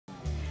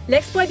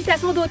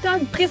L'ExpoHabitation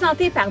d'automne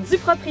présentée par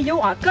Duproprio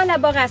en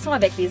collaboration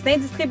avec les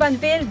Industries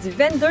Bonneville du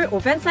 22 au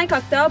 25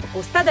 octobre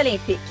au Stade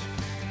olympique.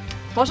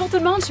 Bonjour tout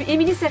le monde, je suis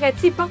Emilie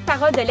Cerretti,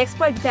 porte-parole de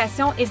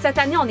l'ExpoHabitation et cette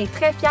année on est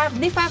très fiers.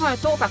 Venez faire un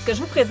tour parce que je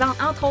vous présente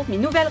entre autres mes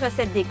nouvelles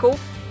recettes déco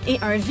et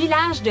un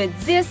village de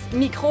 10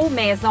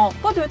 micro-maisons.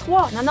 Pas 2,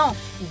 3, non,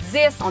 10.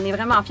 On est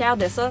vraiment fiers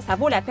de ça. Ça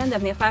vaut la peine de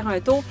venir faire un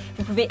tour.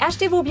 Vous pouvez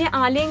acheter vos biens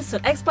en ligne sur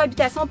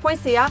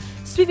expohabitation.ca.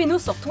 Suivez-nous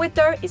sur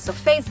Twitter et sur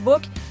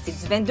Facebook. C'est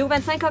du 22 au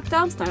 25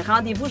 octobre. C'est un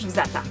rendez-vous, je vous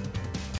attends.